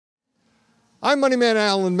I'm Moneyman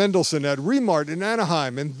Alan Mendelson at Remart in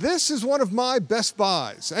Anaheim, and this is one of my best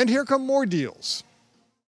buys. And here come more deals.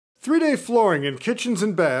 3-Day Flooring in Kitchens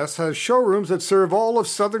and Baths has showrooms that serve all of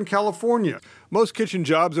Southern California. Most kitchen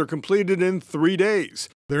jobs are completed in 3 days.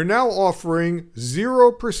 They're now offering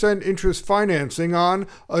 0% interest financing on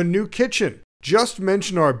a new kitchen. Just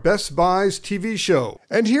mention our Best Buys TV show.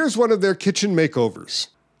 And here's one of their kitchen makeovers.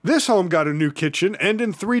 This home got a new kitchen and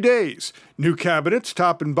in 3 days. New cabinets,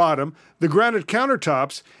 top and bottom, the granite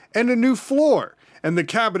countertops, and a new floor. And the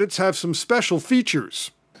cabinets have some special features.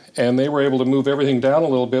 And they were able to move everything down a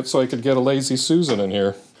little bit so I could get a Lazy Susan in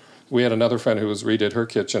here. We had another friend who redid her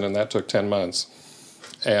kitchen, and that took 10 months.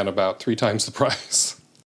 And about 3 times the price.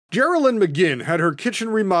 Geraldine McGinn had her kitchen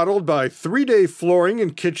remodeled by 3-Day Flooring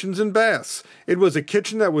in Kitchens and Baths. It was a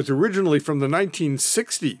kitchen that was originally from the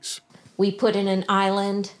 1960s. We put in an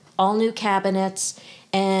island, all new cabinets,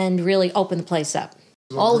 and really opened the place up.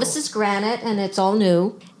 All this is granite, and it's all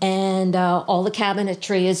new. And all the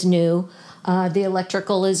cabinetry is new. The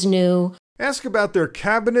electrical is new. Ask about their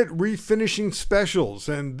cabinet refinishing specials,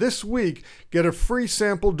 and this week, get a free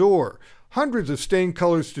sample door. Hundreds of stain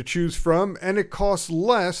colors to choose from, and it costs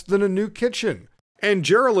less than a new kitchen. And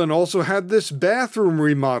Geraldine also had this bathroom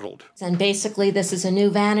remodeled. And basically, this is a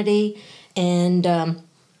new vanity, and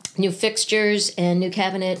new fixtures, and new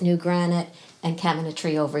cabinet, new granite, and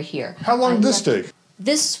cabinetry over here. How long did this take?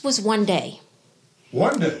 This was 1 day.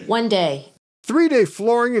 1 day? 1 day. 3-Day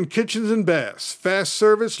Flooring in Kitchens and Baths. Fast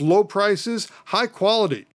service, low prices, high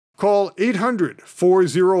quality. Call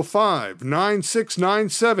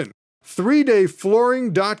 800-405-9697.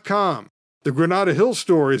 3dayflooring.com. The Granada Hill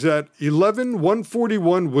store is at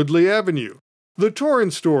 11141 Woodley Avenue. The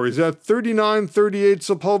Torrance store is at 3938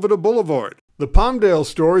 Sepulveda Boulevard. The Palmdale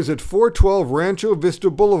store is at 412 Rancho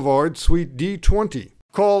Vista Boulevard, Suite D20.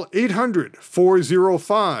 Call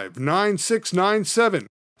 800-405-9697.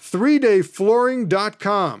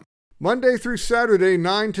 3dayflooring.com. Monday through Saturday,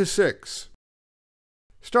 9 to 6.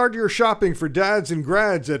 Start your shopping for dads and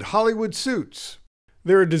grads at Hollywood Suits.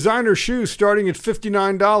 There are designer shoes starting at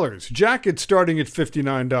 $59, jackets starting at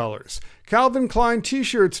 $59, Calvin Klein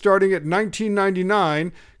t-shirts starting at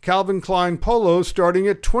 $19.99, Calvin Klein polos starting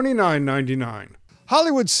at $29.99.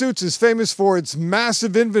 Hollywood Suits is famous for its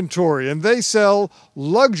massive inventory, and they sell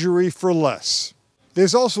luxury for less.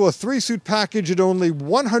 There's also a 3-suit package at only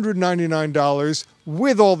 $199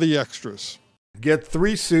 with all the extras. Get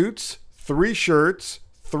 3 suits, 3 shirts,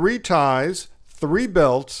 3 ties, 3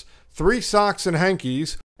 belts, 3 socks and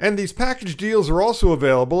hankies, and these package deals are also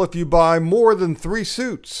available if you buy more than 3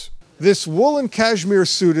 suits. This woolen cashmere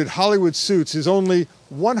suit at Hollywood Suits is only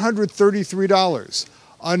 $133.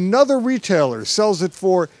 Another retailer sells it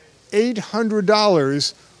for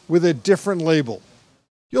 $800 with a different label.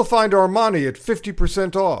 You'll find Armani at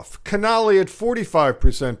 50% off, Canali at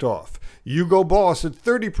 45% off, Hugo Boss at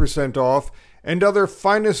 30% off, and other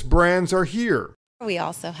finest brands are here. We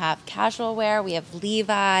also have casual wear. We have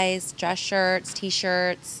Levi's, dress shirts,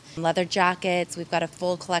 t-shirts, leather jackets. We've got a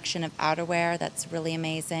full collection of outerwear that's really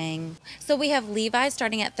amazing. So we have Levi's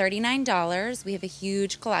starting at $39. We have a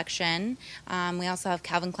huge collection. We also have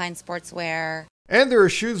Calvin Klein sportswear. And there are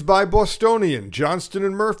shoes by Bostonian, Johnston &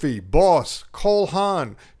 Murphy, Boss, Cole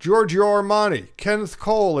Haan, Giorgio Armani, Kenneth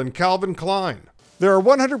Cole, and Calvin Klein. There are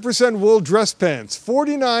 100% wool dress pants,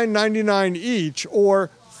 $49.99 each,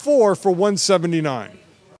 or 4 for $179.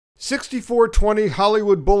 6420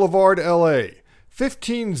 Hollywood Boulevard, LA.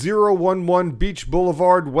 15011 Beach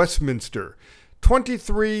Boulevard, Westminster.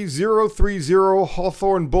 23030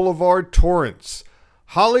 Hawthorne Boulevard, Torrance.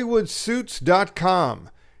 HollywoodSuits.com.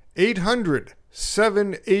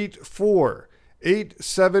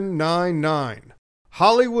 800-784-8799.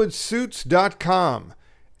 HollywoodSuits.com.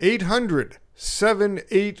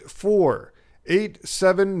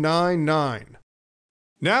 800-784-8799.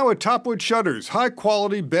 Now at Topwood Shutters,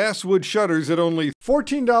 high-quality basswood shutters at only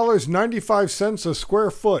 $14.95 a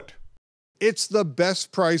square foot. It's the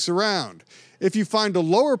best price around. If you find a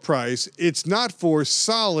lower price, it's not for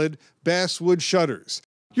solid basswood shutters.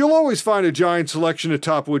 You'll always find a giant selection of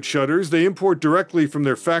Topwood Shutters. They import directly from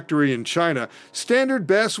their factory in China. Standard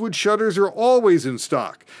basswood shutters are always in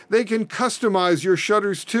stock. They can customize your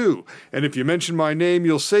shutters too. And if you mention my name,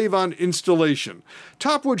 you'll save on installation.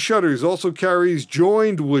 Topwood Shutters also carries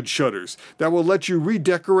joined wood shutters that will let you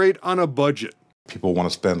redecorate on a budget. People want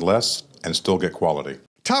to spend less and still get quality.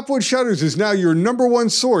 Topwood Shutters is now your #1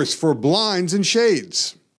 source for blinds and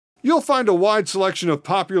shades. You'll find a wide selection of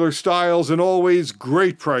popular styles and always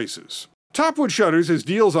great prices. Topwood Shutters has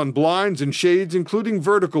deals on blinds and shades, including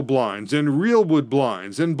vertical blinds and real wood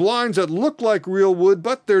blinds, and blinds that look like real wood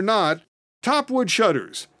but they're not, Topwood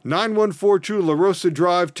Shutters, 9142 La Rosa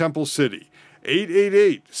Drive, Temple City,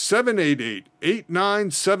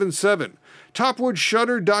 888-788-8977,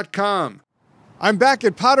 topwoodshutter.com. I'm back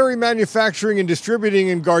at Pottery Manufacturing and Distributing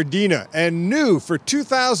in Gardena, and new for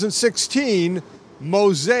 2016,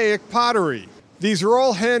 Mosaic Pottery. These are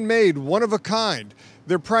all handmade, one of a kind.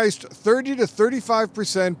 They're priced 30 to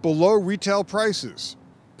 35% below retail prices.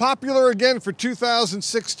 Popular again for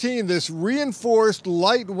 2016, this reinforced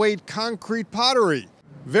lightweight concrete pottery.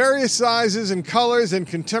 Various sizes and colors and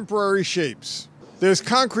contemporary shapes. There's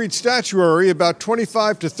concrete statuary about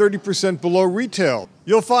 25 to 30% below retail.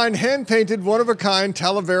 You'll find hand-painted one-of-a-kind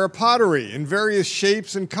Talavera pottery in various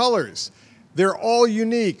shapes and colors. They're all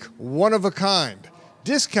unique, one-of-a-kind,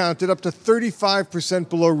 discounted up to 35%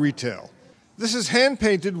 below retail. This is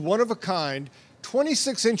hand-painted one-of-a-kind,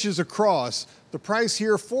 26 inches across. The price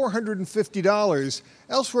here, $450.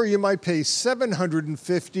 Elsewhere, you might pay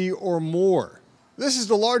 $750 or more. This is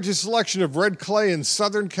the largest selection of red clay in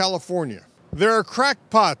Southern California. There are cracked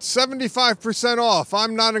pots, 75% off,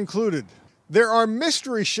 I'm not included. There are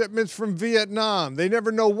mystery shipments from Vietnam. They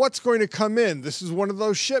never know what's going to come in. This is one of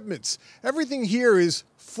those shipments. Everything here is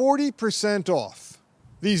 40% off.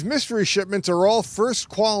 These mystery shipments are all first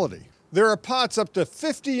quality. There are pots up to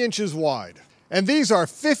 50 inches wide. And these are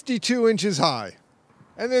 52 inches high.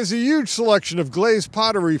 And there's a huge selection of glazed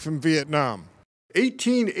pottery from Vietnam.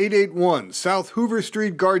 18881 South Hoover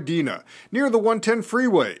Street, Gardena, near the 110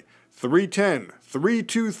 freeway.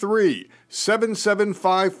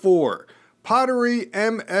 310-323-7754.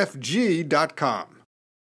 PotteryMFG.com.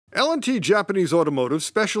 L&T Japanese Automotive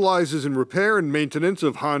specializes in repair and maintenance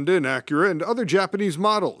of Honda and Acura and other Japanese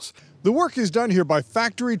models. The work is done here by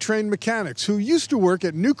factory-trained mechanics who used to work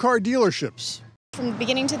at new car dealerships. From the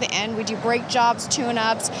beginning to the end, we do brake jobs,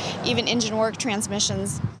 tune-ups, even engine work,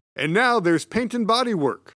 transmissions. And now there's paint and body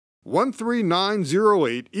work.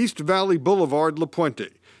 13908 East Valley Boulevard, La Puente,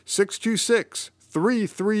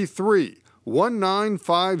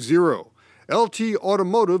 626-333-1950,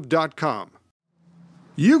 ltautomotive.com.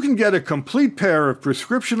 You can get a complete pair of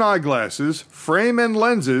prescription eyeglasses, frame and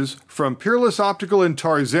lenses from Peerless Optical in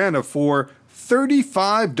Tarzana for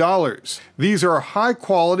 $35. These are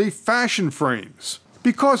high-quality fashion frames.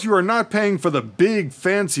 Because you are not paying for the big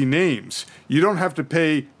fancy names, you don't have to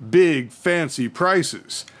pay big fancy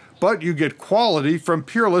prices. But you get quality from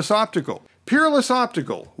Peerless Optical. Peerless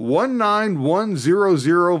Optical,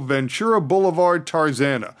 19100 Ventura Boulevard,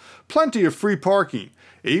 Tarzana. Plenty of free parking.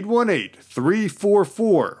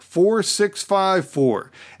 818-344-4654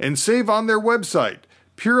 and save on their website,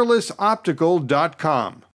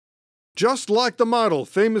 peerlessoptical.com. Just Like the Model,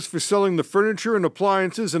 famous for selling the furniture and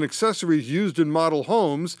appliances and accessories used in model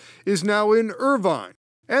homes, is now in Irvine.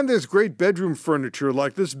 And there's great bedroom furniture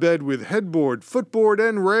like this bed with headboard, footboard,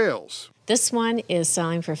 and rails. This one is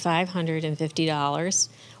selling for $550.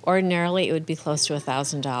 Ordinarily, it would be close to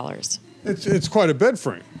 $1,000. It's quite a bed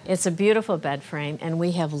frame. It's a beautiful bed frame, and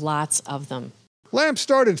we have lots of them. Lamps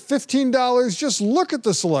start at $15. Just look at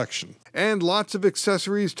the selection. And lots of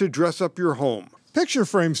accessories to dress up your home. Picture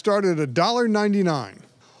frames start at $1.99.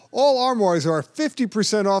 All armoires are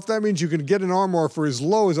 50% off. That means you can get an armoire for as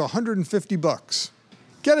low as $150.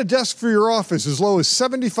 Get a desk for your office as low as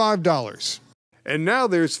 $75. And now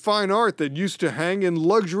there's fine art that used to hang in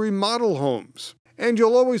luxury model homes. And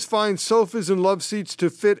you'll always find sofas and love seats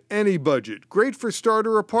to fit any budget. Great for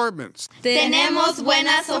starter apartments. Tenemos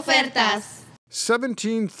buenas ofertas.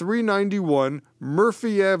 17391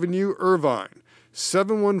 Murphy Avenue, Irvine.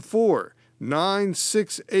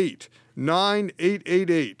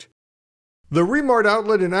 714-968-9888. The Remart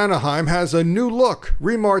outlet in Anaheim has a new look.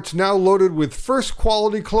 Remart's now loaded with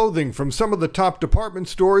first-quality clothing from some of the top department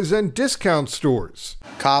stores and discount stores.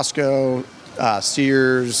 Costco,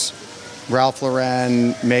 Sears, Ralph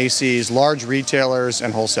Lauren, Macy's, large retailers,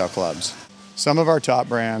 and wholesale clubs. Some of our top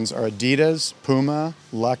brands are Adidas, Puma,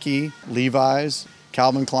 Lucky, Levi's,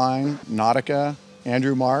 Calvin Klein, Nautica,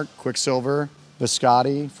 Andrew Marc, Quicksilver,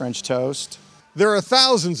 Biscotti, French Toast. There are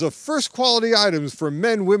thousands of first-quality items for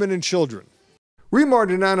men, women, and children.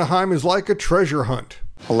 Remart in Anaheim is like a treasure hunt.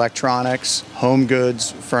 Electronics, home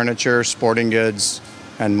goods, furniture, sporting goods,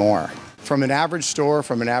 and more. From an average store,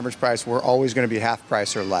 from an average price, we're always going to be half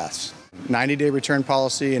price or less. 90-day return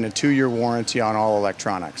policy and a 2-year warranty on all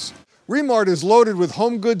electronics. Remart is loaded with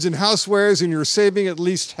home goods and housewares, and you're saving at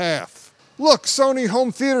least half. Look, Sony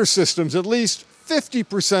home theater systems, at least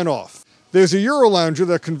 50% off. There's a Eurolounger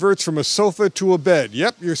that converts from a sofa to a bed.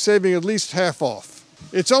 Yep, you're saving at least half off.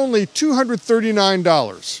 It's only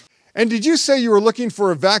 $239. And did you say you were looking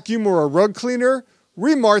for a vacuum or a rug cleaner?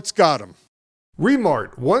 Remart's got them.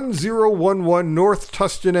 Remart, 1011 North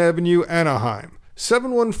Tustin Avenue, Anaheim,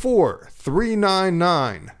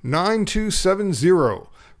 714-399-9270,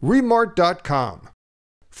 remart.com.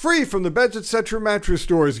 Free from the Beds Etc. mattress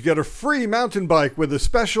stores, get a free mountain bike with a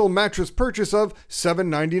special mattress purchase of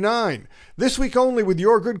 $7.99. This week only with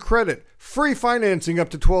your good credit. Free financing up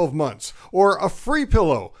to 12 months. Or a free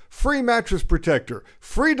pillow, free mattress protector,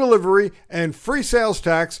 free delivery, and free sales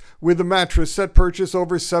tax with a mattress set purchase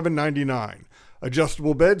over $7.99.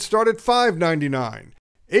 Adjustable beds start at $5.99.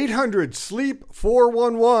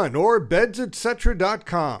 800-SLEEP-411 or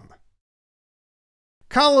bedsetc.com.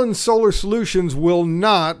 Collins Solar Solutions will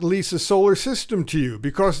not lease a solar system to you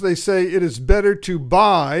because they say it is better to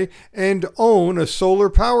buy and own a solar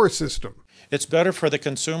power system. It's better for the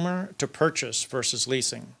consumer to purchase versus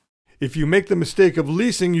leasing. If you make the mistake of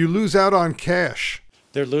leasing, you lose out on cash.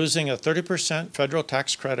 They're losing a 30% federal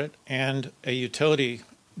tax credit and a utility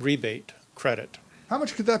rebate credit. How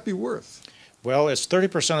much could that be worth? Well, it's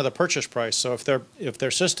 30% of the purchase price. So if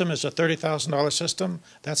their system is a $30,000 system,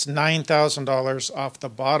 that's $9,000 off the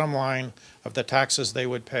bottom line of the taxes they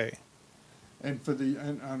would pay. And for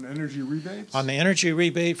on energy rebates? On the energy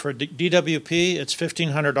rebate for DWP, it's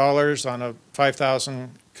 $1,500 on a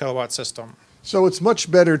 5,000 kilowatt system. So it's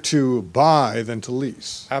much better to buy than to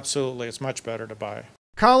lease. Absolutely, it's much better to buy.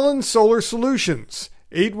 Collins Solar Solutions,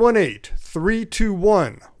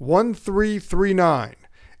 818-321-1339.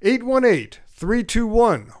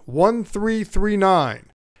 818-321-1339.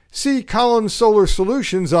 See Collins Solar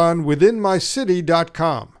Solutions on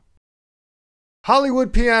withinmycity.com.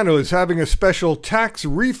 Hollywood Piano is having a special tax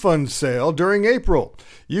refund sale during April.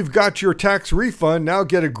 You've got your tax refund, now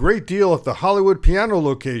get a great deal at the Hollywood Piano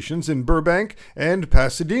locations in Burbank and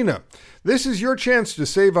Pasadena. This is your chance to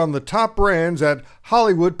save on the top brands at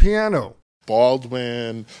Hollywood Piano.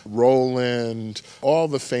 Baldwin, Roland, all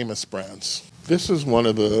the famous brands. This is one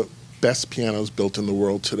of the best pianos built in the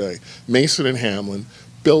world today. Mason and Hamlin,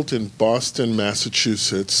 built in Boston,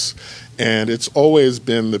 Massachusetts, and it's always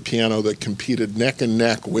been the piano that competed neck and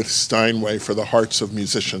neck with Steinway for the hearts of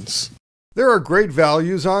musicians. There are great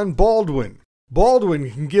values on Baldwin. Baldwin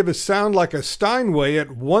can give a sound like a Steinway at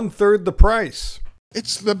 1/3 the price.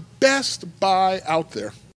 It's the best buy out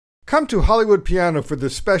there. Come to Hollywood Piano for the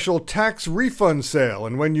special tax refund sale,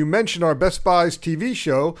 and when you mention our Best Buys TV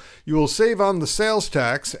show, you will save on the sales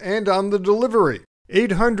tax and on the delivery.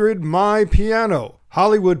 800-MY-PIANO,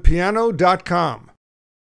 HollywoodPiano.com.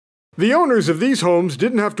 The owners of these homes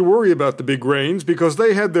didn't have to worry about the big rains because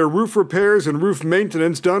they had their roof repairs and roof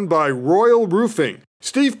maintenance done by Royal Roofing.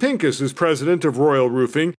 Steve Pincus is president of Royal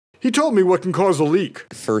Roofing. He told me what can cause a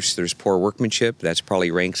leak. First, there's poor workmanship. That's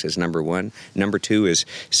probably ranks as number one. Number two is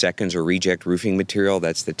seconds or reject roofing material.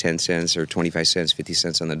 That's the 10 cents or 25 cents, 50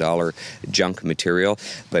 cents on the dollar junk material.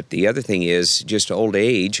 But the other thing is just old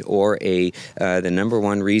age, or the number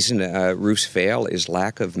one reason roofs fail is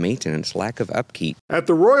lack of maintenance, lack of upkeep. At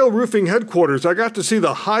the Royal Roofing headquarters, I got to see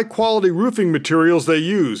the high-quality roofing materials they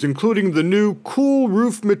use, including the new Cool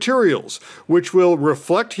Roof materials, which will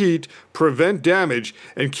reflect heat, prevent damage,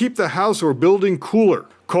 and keep the house or building cooler.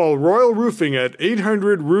 Call Royal Roofing at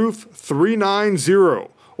 800-ROOF-390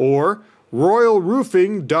 or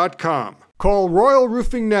royalroofing.com. Call Royal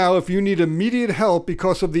Roofing now if you need immediate help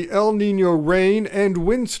because of the El Nino rain and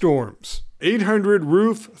windstorms.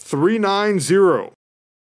 800-ROOF-390.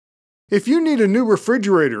 If you need a new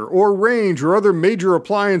refrigerator or range or other major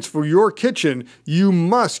appliance for your kitchen, you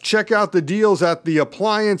must check out the deals at the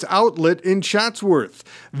Appliance Outlet in Chatsworth.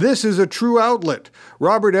 This is a true outlet.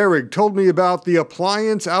 Robert Ehrig told me about the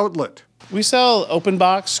Appliance Outlet. We sell open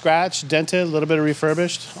box, scratch, dented, a little bit of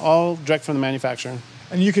refurbished, all direct from the manufacturer.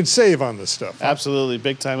 And you can save on this stuff. Huh? Absolutely,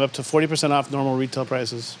 big time, up to 40% off normal retail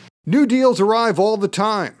prices. New deals arrive all the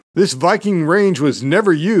time. This Viking range was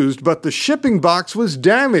never used, but the shipping box was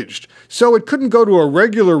damaged, so it couldn't go to a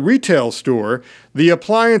regular retail store. The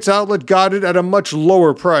Appliance Outlet got it at a much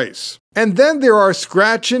lower price. And then there are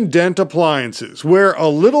scratch and dent appliances, where a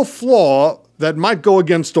little flaw that might go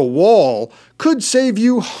against a wall could save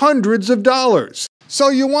you hundreds of dollars. So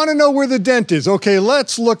you want to know where the dent is. Okay,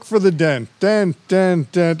 let's look for the dent. Dent.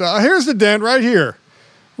 Here's the dent right here.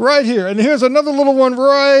 Right here. And here's another little one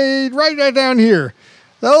right down here.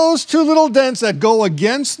 Those two little dents that go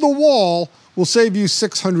against the wall will save you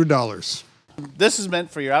 $600. This is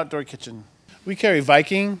meant for your outdoor kitchen. We carry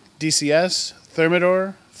Viking, DCS,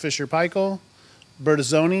 Thermador, Fisher-Paykel,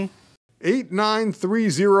 Bertazzoni.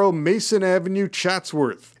 8930 Mason Avenue,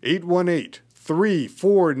 Chatsworth.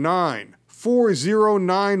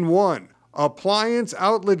 818-349-4091.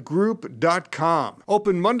 ApplianceOutletGroup.com.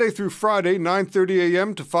 Open Monday through Friday, 9:30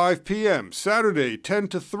 a.m. to 5 p.m. Saturday, 10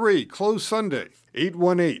 to 3. Closed Sunday.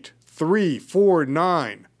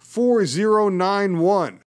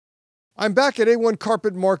 818-349-4091. I'm back at A1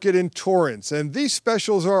 Carpet Market in Torrance, and these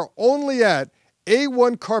specials are only at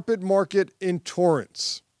A1 Carpet Market in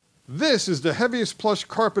Torrance. This is the heaviest plush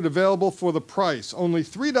carpet available for the price, only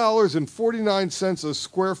 $3.49 a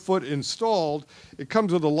square foot installed. It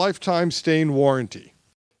comes with a lifetime stain warranty.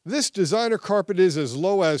 This designer carpet is as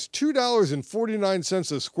low as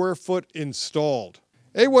 $2.49 a square foot installed.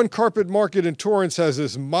 A1 Carpet Market in Torrance has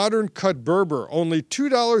this modern cut Berber, only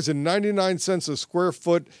 $2.99 a square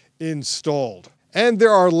foot installed. And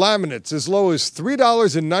there are laminates as low as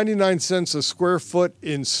 $3.99 a square foot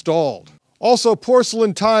installed. Also,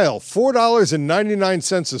 porcelain tile,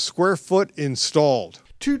 $4.99 a square foot installed.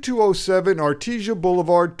 2207 Artesia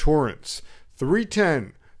Boulevard, Torrance,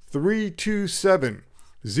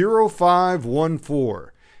 310-327-0514.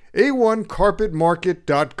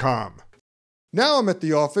 A1carpetmarket.com. Now I'm at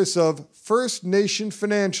the office of First Nation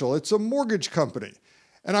Financial. It's a mortgage company,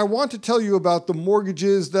 and I want to tell you about the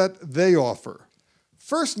mortgages that they offer.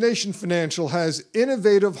 First Nation Financial has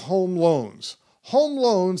innovative home loans. Home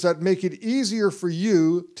loans that make it easier for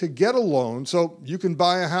you to get a loan so you can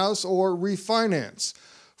buy a house or refinance.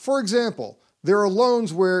 For example, there are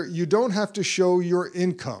loans where you don't have to show your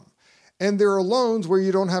income, and there are loans where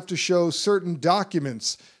you don't have to show certain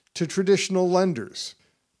documents to traditional lenders.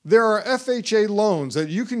 There are FHA loans that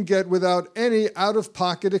you can get without any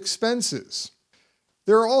out-of-pocket expenses.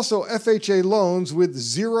 There are also FHA loans with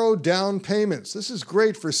zero down payments. This is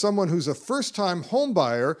great for someone who's a first-time home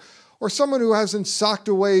buyer or someone who hasn't socked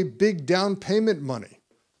away big down payment money.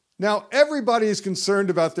 Now, everybody is concerned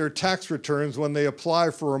about their tax returns when they apply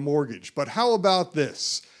for a mortgage, but how about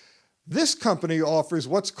this? This company offers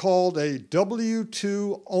what's called a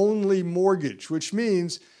W-2 only mortgage, which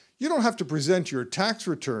means you don't have to present your tax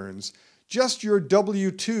returns, just your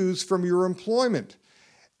W-2s from your employment.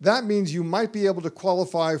 That means you might be able to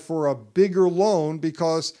qualify for a bigger loan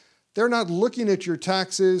because they're not looking at your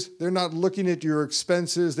taxes, they're not looking at your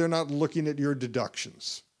expenses, they're not looking at your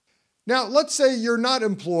deductions. Now, let's say you're not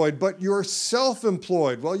employed, but you're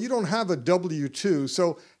self-employed. Well, you don't have a W-2,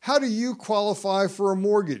 so how do you qualify for a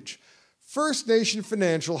mortgage? First Nation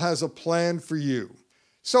Financial has a plan for you.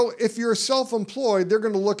 So if you're self-employed, they're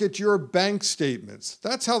going to look at your bank statements.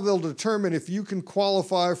 That's how they'll determine if you can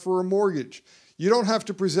qualify for a mortgage. You don't have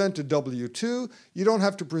to present a W-2, you don't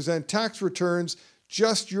have to present tax returns,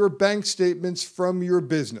 just your bank statements from your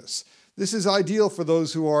business. This is ideal for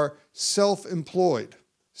those who are self-employed.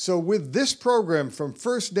 So with this program from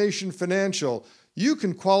First Nation Financial, you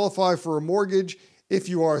can qualify for a mortgage if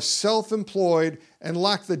you are self-employed and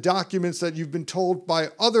lack the documents that you've been told by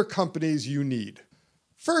other companies you need.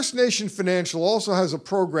 First Nation Financial also has a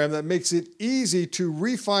program that makes it easy to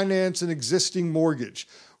refinance an existing mortgage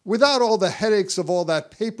without all the headaches of all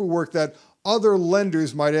that paperwork that other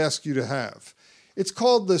lenders might ask you to have. It's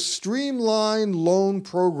called the Streamline Loan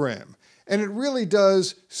Program, and it really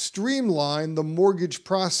does streamline the mortgage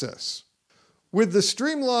process. With the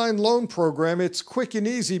Streamline Loan Program, it's quick and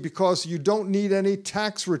easy because you don't need any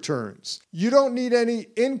tax returns. You don't need any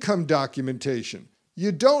income documentation.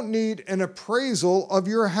 You don't need an appraisal of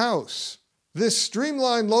your house. This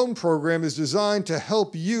Streamline Loan Program is designed to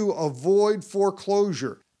help you avoid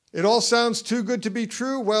foreclosure. It all sounds too good to be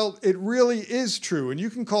true? Well, it really is true, and you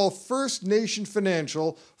can call First Nation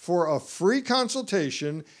Financial for a free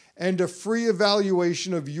consultation and a free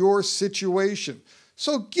evaluation of your situation.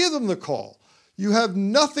 So give them the call. You have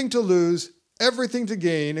nothing to lose, everything to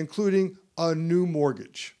gain, including a new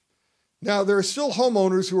mortgage. Now, there are still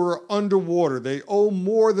homeowners who are underwater. They owe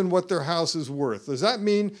more than what their house is worth. Does that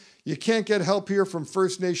mean you can't get help here from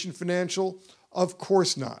First Nation Financial? Of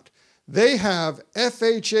course not. They have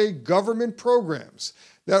FHA government programs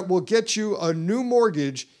that will get you a new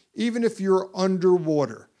mortgage even if you're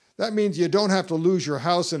underwater. That means you don't have to lose your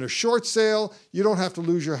house in a short sale. You don't have to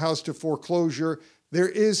lose your house to foreclosure. There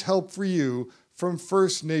is help for you from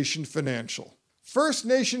First Nation Financial. First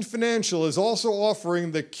Nation Financial is also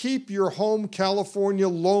offering the Keep Your Home California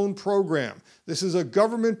Loan Program. This is a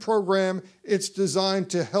government program. It's designed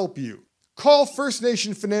to help you. Call First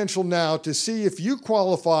Nation Financial now to see if you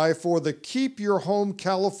qualify for the Keep Your Home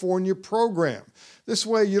California program. This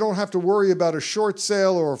way you don't have to worry about a short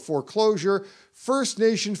sale or a foreclosure. First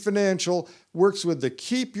Nation Financial works with the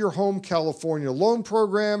Keep Your Home California Loan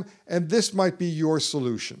Program, and this might be your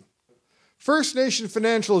solution. First Nation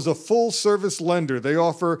Financial is a full-service lender. They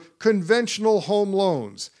offer conventional home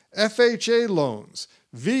loans, FHA loans,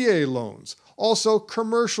 VA loans, Also,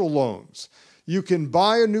 commercial loans. You can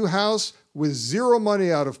buy a new house with zero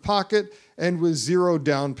money out of pocket and with zero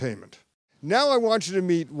down payment. Now I want you to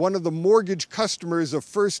meet one of the mortgage customers of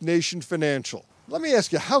First Nation Financial. Let me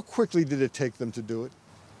ask you, how quickly did it take them to do it?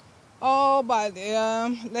 Oh, but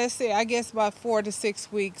let's see, I guess about 4 to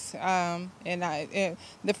 6 weeks. And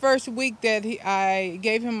the first week that I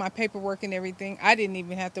gave him my paperwork and everything, I didn't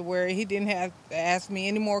even have to worry. He didn't have to ask me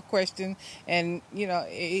any more questions. And, you know,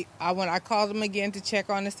 when I called him again to check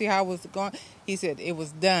on to see how it was going, he said it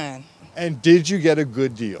was done. And did you get a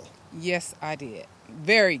good deal? Yes, I did.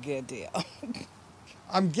 Very good deal.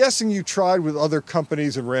 I'm guessing you tried with other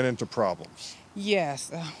companies and ran into problems.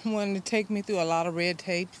 Yes, wanted to take me through a lot of red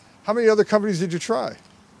tape. How many other companies did you try?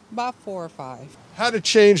 About 4 or 5. How to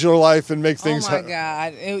change your life and make things Oh my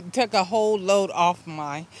God, it took a whole load off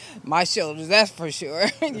my shoulders, that's for sure.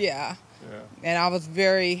 Yeah. And I was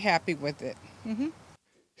very happy with it.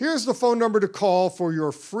 Here's the phone number to call for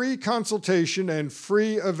your free consultation and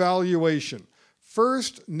free evaluation.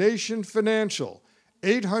 First Nation Financial,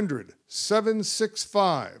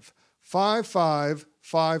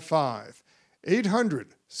 800-765-5555.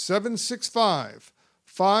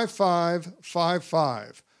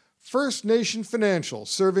 800-765-5555. First Nation Financial,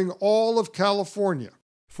 serving all of California.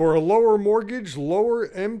 For a lower mortgage,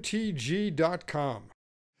 lowermtg.com.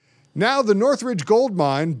 Now the Northridge Gold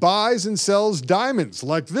Mine buys and sells diamonds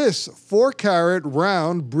like this 4-carat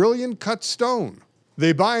round brilliant cut stone.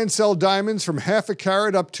 They buy and sell diamonds from half a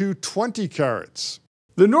carat up to 20 carats.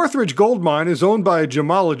 The Northridge Gold Mine is owned by a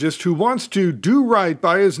gemologist who wants to do right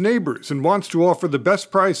by his neighbors and wants to offer the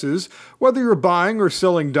best prices, whether you're buying or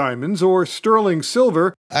selling diamonds or sterling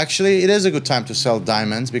silver. Actually, it is a good time to sell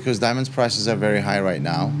diamonds because diamonds prices are very high right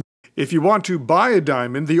now. If you want to buy a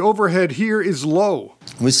diamond, the overhead here is low.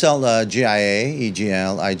 We sell GIA,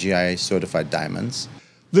 EGL, IGI certified diamonds.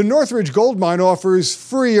 The Northridge Gold Mine offers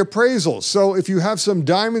free appraisals, so if you have some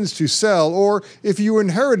diamonds to sell or if you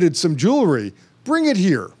inherited some jewelry, bring it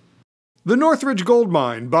here. The Northridge Gold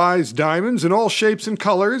Mine buys diamonds in all shapes and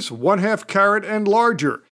colors, 1/2 carat and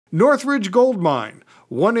larger. Northridge Gold Mine,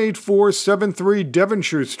 18473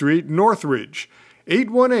 Devonshire Street, Northridge,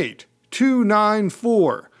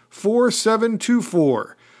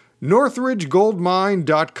 818-294-4724,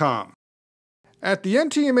 northridgegoldmine.com. At the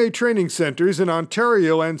NTMA training centers in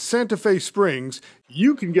Ontario and Santa Fe Springs,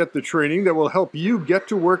 you can get the training that will help you get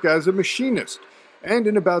to work as a machinist. And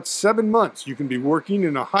in about 7 months, you can be working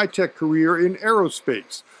in a high-tech career in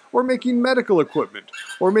aerospace, or making medical equipment,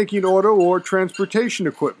 or making auto or transportation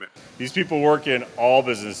equipment. These people work in all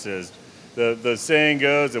businesses. The saying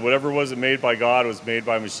goes that whatever wasn't made by God was made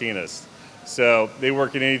by machinists. So they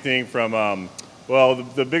work in anything from,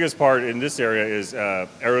 the biggest part in this area is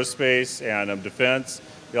aerospace and defense.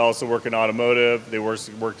 They also work in automotive. They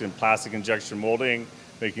worked in plastic injection molding,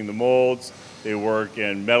 making the molds. They work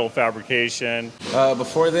in metal fabrication.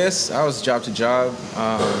 Before this, I was job to job.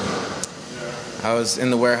 I was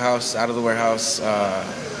in the warehouse, out of the warehouse,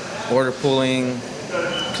 order pulling,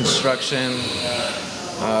 construction.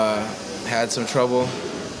 Had some trouble,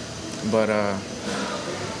 but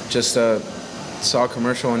just saw a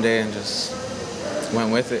commercial one day and just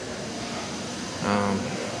went with it.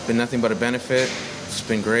 Been nothing but a benefit. It's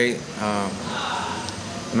been great.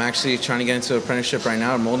 I'm actually trying to get into an apprenticeship right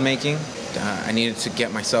now in mold making. I needed to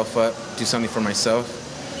get myself up, do something for myself,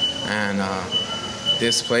 and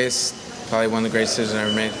this place, probably one of the greatest decisions I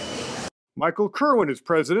ever made. Michael Kerwin is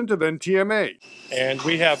president of NTMA. And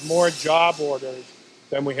we have more job orders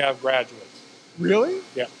than we have graduates. Really?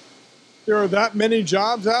 Yeah. There are that many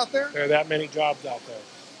jobs out there? There are that many jobs out there.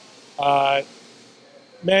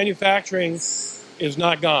 Manufacturing is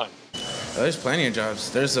not gone. There's plenty of jobs.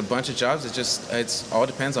 There's a bunch of jobs. It all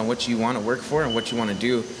depends on what you want to work for and what you want to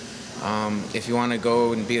do. If you want to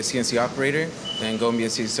go and be a CNC operator, then go and be a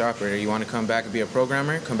CNC operator. You want to come back and be a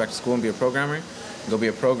programmer, come back to school and be a programmer, go be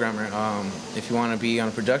a programmer. If you want to be on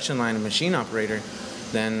a production line, a machine operator,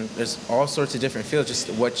 then there's all sorts of different fields. Just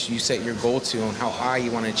what you set your goal to and how high you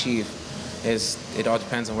want to achieve it all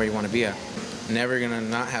depends on where you want to be at. Never gonna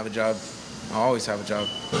not have a job. I always have a job,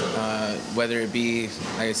 whether it be,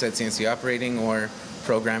 like I said, CNC operating or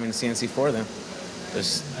programming CNC for them.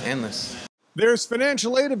 There's endless. There's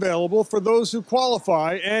financial aid available for those who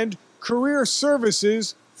qualify and career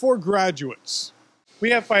services for graduates. We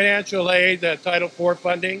have financial aid, Title IV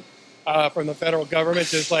funding from the federal government,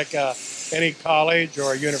 just like any college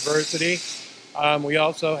or university. We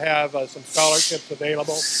also have some scholarships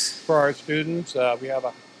available for our students. We have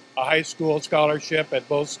a high school scholarship at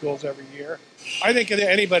both schools every year. I think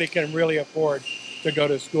anybody can really afford to go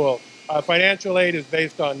to school. Financial aid is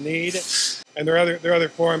based on need, and there are other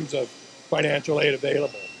forms of financial aid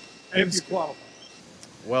available if you qualify.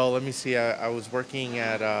 Well, let me see. I was working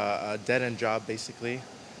at a dead-end job, basically,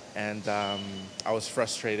 and I was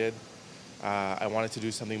frustrated. I wanted to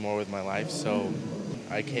do something more with my life, so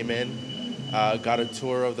I came in, got a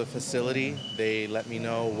tour of the facility. They let me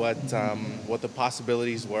know what the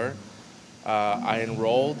possibilities were. I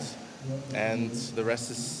enrolled, and the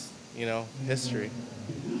rest is, history.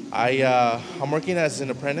 I'm working as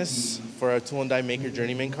an apprentice for a tool and die maker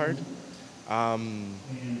journeyman card.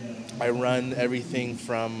 I run everything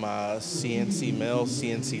from CNC mills,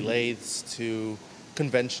 CNC lathes, to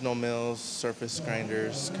conventional mills, surface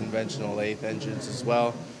grinders, conventional lathe engines as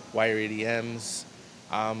well, wire EDMs.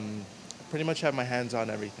 Pretty much have my hands on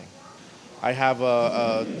everything. I have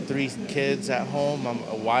 3 kids at home, I'm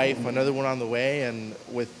a wife, another one on the way, and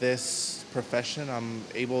with this profession, I'm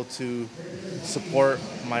able to support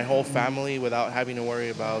my whole family without having to worry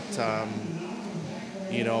about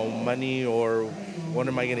money, or what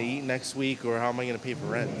am I going to eat next week, or how am I going to pay for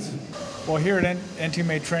rent? Well, here at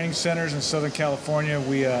NTMA Training Centers in Southern California,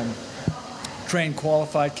 we train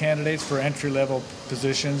qualified candidates for entry-level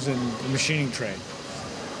positions in the machining trade.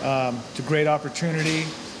 It's a great opportunity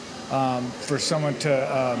for someone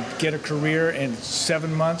to get a career in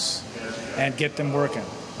 7 months and get them working.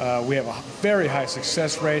 We have a very high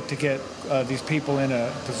success rate to get these people in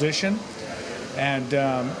a position. And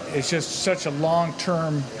it's just such a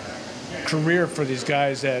long-term career for these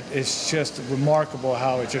guys that it's just remarkable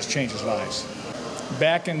how it just changes lives.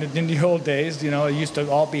 Back in the old days, it used to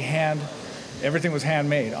all be everything was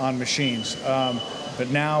handmade on machines. But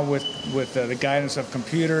now with the guidance of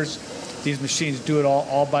computers, these machines do it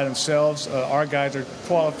all by themselves. Our guys are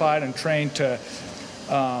qualified and trained to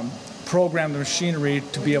program the machinery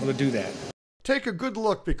to be able to do that. Take a good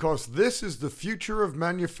look, because this is the future of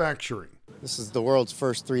manufacturing. This is the world's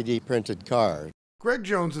first 3D printed car. Greg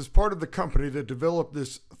Jones is part of the company that developed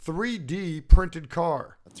this 3D printed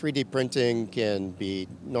car. 3D printing can be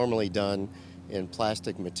normally done in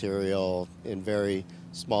plastic material in very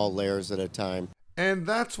small layers at a time. And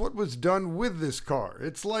that's what was done with this car.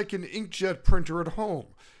 It's like an inkjet printer at home.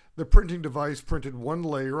 The printing device printed one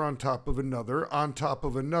layer on top of another, on top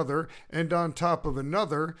of another, and on top of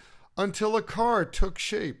another, until a car took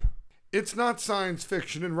shape. It's not science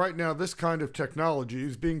fiction, and right now this kind of technology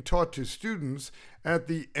is being taught to students at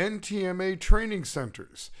the NTMA training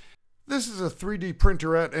centers. This is a 3D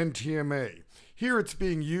printer at NTMA. Here it's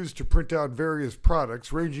being used to print out various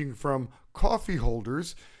products ranging from coffee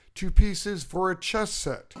holders to pieces for a chess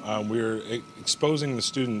set. We're exposing the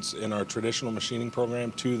students in our traditional machining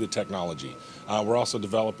program to the technology. We're also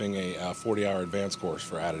developing a 40-hour advanced course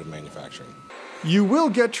for additive manufacturing. You will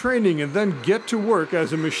get training and then get to work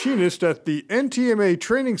as a machinist at the NTMA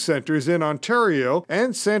training centers in Ontario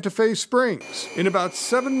and Santa Fe Springs. In about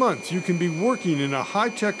 7 months, you can be working in a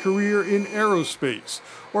high-tech career in aerospace,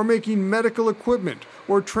 or making medical equipment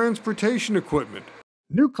or transportation equipment.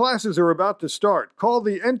 New classes are about to start. Call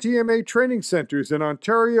the NTMA training centers in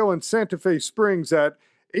Ontario and Santa Fe Springs at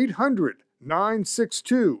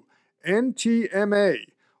 800-962-NTMA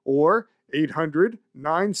or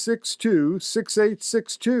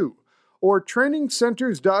 800-962-6862 or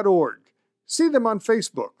trainingcenters.org. See them on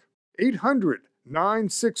Facebook.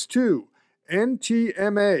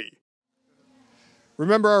 800-962-NTMA.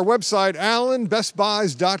 Remember our website,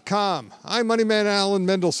 AlanBestBuys.com. I'm Moneyman Alan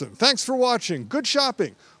Mendelson. Thanks for watching. Good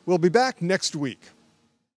shopping. We'll be back next week.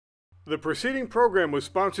 The preceding program was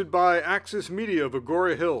sponsored by Axis Media of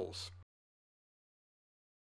Agora Hills.